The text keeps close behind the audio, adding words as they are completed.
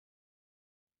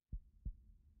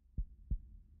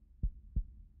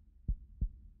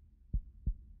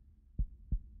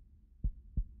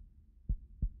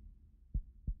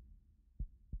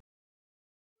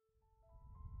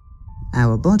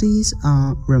Our bodies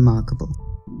are remarkable.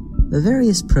 The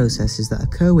various processes that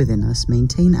occur within us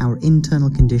maintain our internal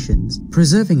conditions,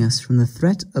 preserving us from the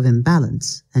threat of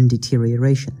imbalance and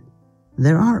deterioration.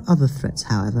 There are other threats,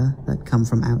 however, that come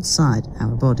from outside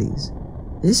our bodies.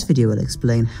 This video will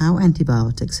explain how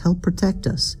antibiotics help protect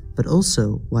us, but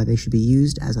also why they should be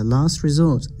used as a last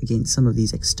resort against some of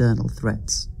these external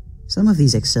threats. Some of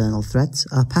these external threats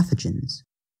are pathogens,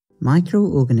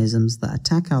 microorganisms that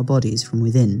attack our bodies from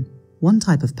within. One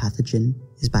type of pathogen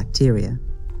is bacteria.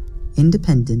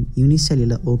 Independent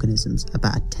unicellular organisms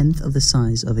about a tenth of the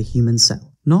size of a human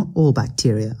cell. Not all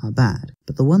bacteria are bad,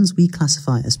 but the ones we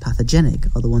classify as pathogenic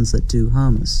are the ones that do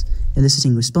harm us,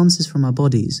 eliciting responses from our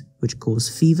bodies which cause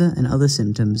fever and other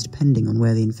symptoms depending on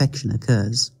where the infection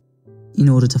occurs. In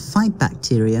order to fight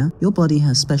bacteria, your body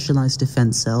has specialized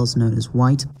defense cells known as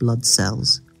white blood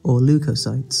cells, or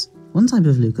leukocytes. One type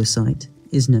of leukocyte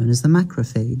is known as the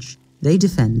macrophage. They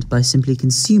defend by simply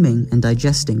consuming and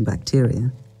digesting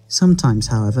bacteria. Sometimes,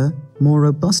 however, more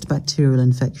robust bacterial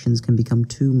infections can become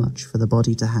too much for the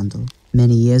body to handle.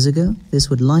 Many years ago, this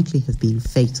would likely have been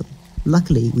fatal.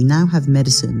 Luckily, we now have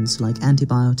medicines like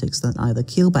antibiotics that either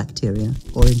kill bacteria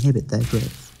or inhibit their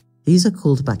growth. These are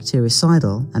called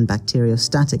bactericidal and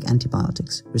bacteriostatic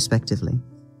antibiotics, respectively.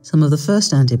 Some of the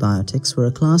first antibiotics were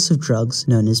a class of drugs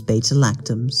known as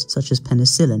beta-lactams, such as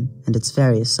penicillin and its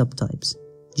various subtypes.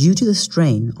 Due to the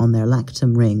strain on their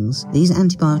lactam rings, these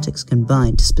antibiotics can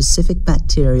bind to specific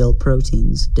bacterial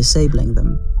proteins, disabling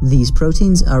them. These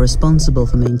proteins are responsible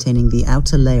for maintaining the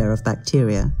outer layer of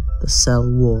bacteria, the cell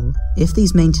wall. If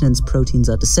these maintenance proteins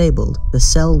are disabled, the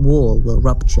cell wall will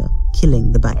rupture,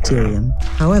 killing the bacterium.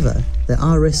 However, there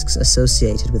are risks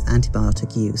associated with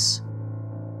antibiotic use.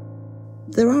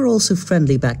 There are also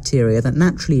friendly bacteria that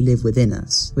naturally live within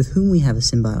us, with whom we have a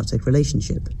symbiotic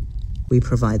relationship. We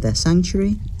provide their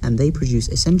sanctuary, and they produce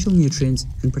essential nutrients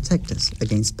and protect us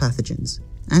against pathogens.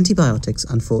 Antibiotics,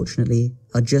 unfortunately,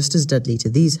 are just as deadly to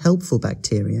these helpful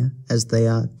bacteria as they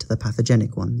are to the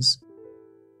pathogenic ones.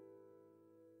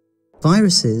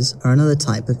 Viruses are another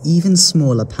type of even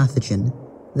smaller pathogen.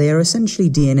 They are essentially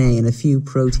DNA and a few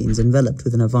proteins enveloped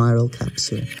within a viral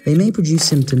capsule. They may produce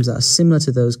symptoms that are similar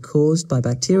to those caused by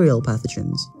bacterial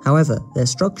pathogens. However, their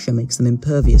structure makes them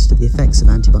impervious to the effects of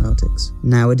antibiotics.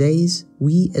 Nowadays,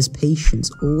 we as patients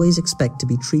always expect to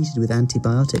be treated with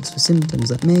antibiotics for symptoms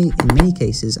that may, in many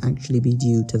cases, actually be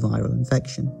due to viral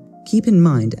infection. Keep in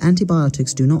mind,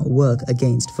 antibiotics do not work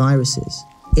against viruses.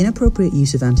 Inappropriate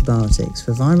use of antibiotics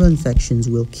for viral infections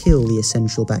will kill the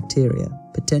essential bacteria,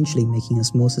 potentially making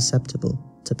us more susceptible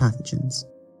to pathogens.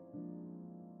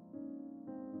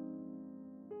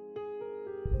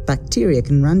 Bacteria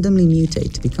can randomly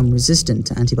mutate to become resistant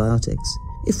to antibiotics.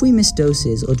 If we miss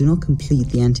doses or do not complete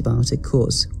the antibiotic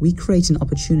course, we create an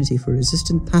opportunity for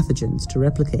resistant pathogens to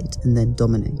replicate and then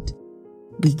dominate.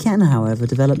 We can, however,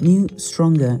 develop new,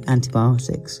 stronger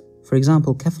antibiotics. For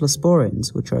example,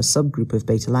 cephalosporins, which are a subgroup of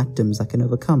beta-lactams that can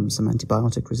overcome some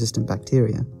antibiotic-resistant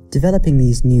bacteria. Developing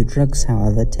these new drugs,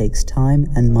 however, takes time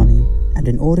and money, and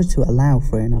in order to allow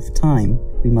for enough time,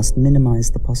 we must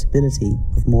minimize the possibility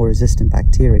of more resistant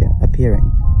bacteria appearing.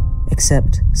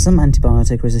 Except, some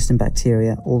antibiotic-resistant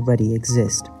bacteria already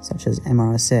exist, such as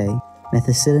MRSA,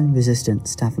 methicillin-resistant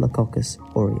Staphylococcus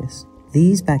aureus.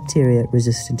 These bacteria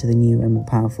resistant to the new and more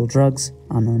powerful drugs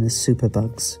are known as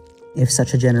superbugs. If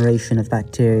such a generation of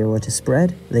bacteria were to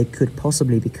spread, they could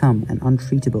possibly become an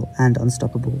untreatable and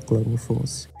unstoppable global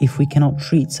force. If we cannot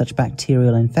treat such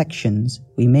bacterial infections,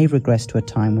 we may regress to a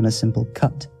time when a simple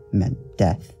cut meant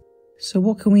death. So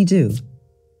what can we do?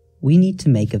 We need to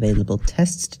make available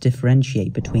tests to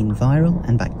differentiate between viral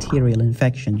and bacterial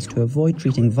infections to avoid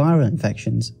treating viral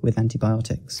infections with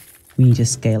antibiotics. We need to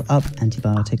scale up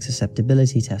antibiotic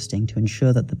susceptibility testing to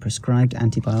ensure that the prescribed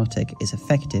antibiotic is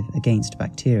effective against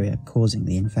bacteria causing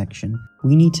the infection.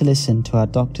 We need to listen to our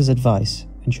doctor's advice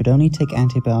and should only take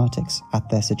antibiotics at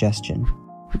their suggestion.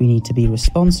 We need to be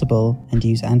responsible and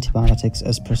use antibiotics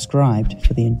as prescribed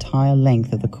for the entire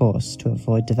length of the course to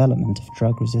avoid development of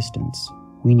drug resistance.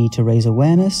 We need to raise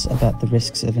awareness about the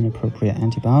risks of inappropriate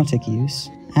antibiotic use,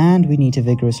 and we need to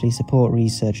vigorously support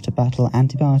research to battle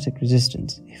antibiotic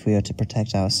resistance if we are to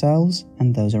protect ourselves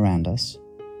and those around us.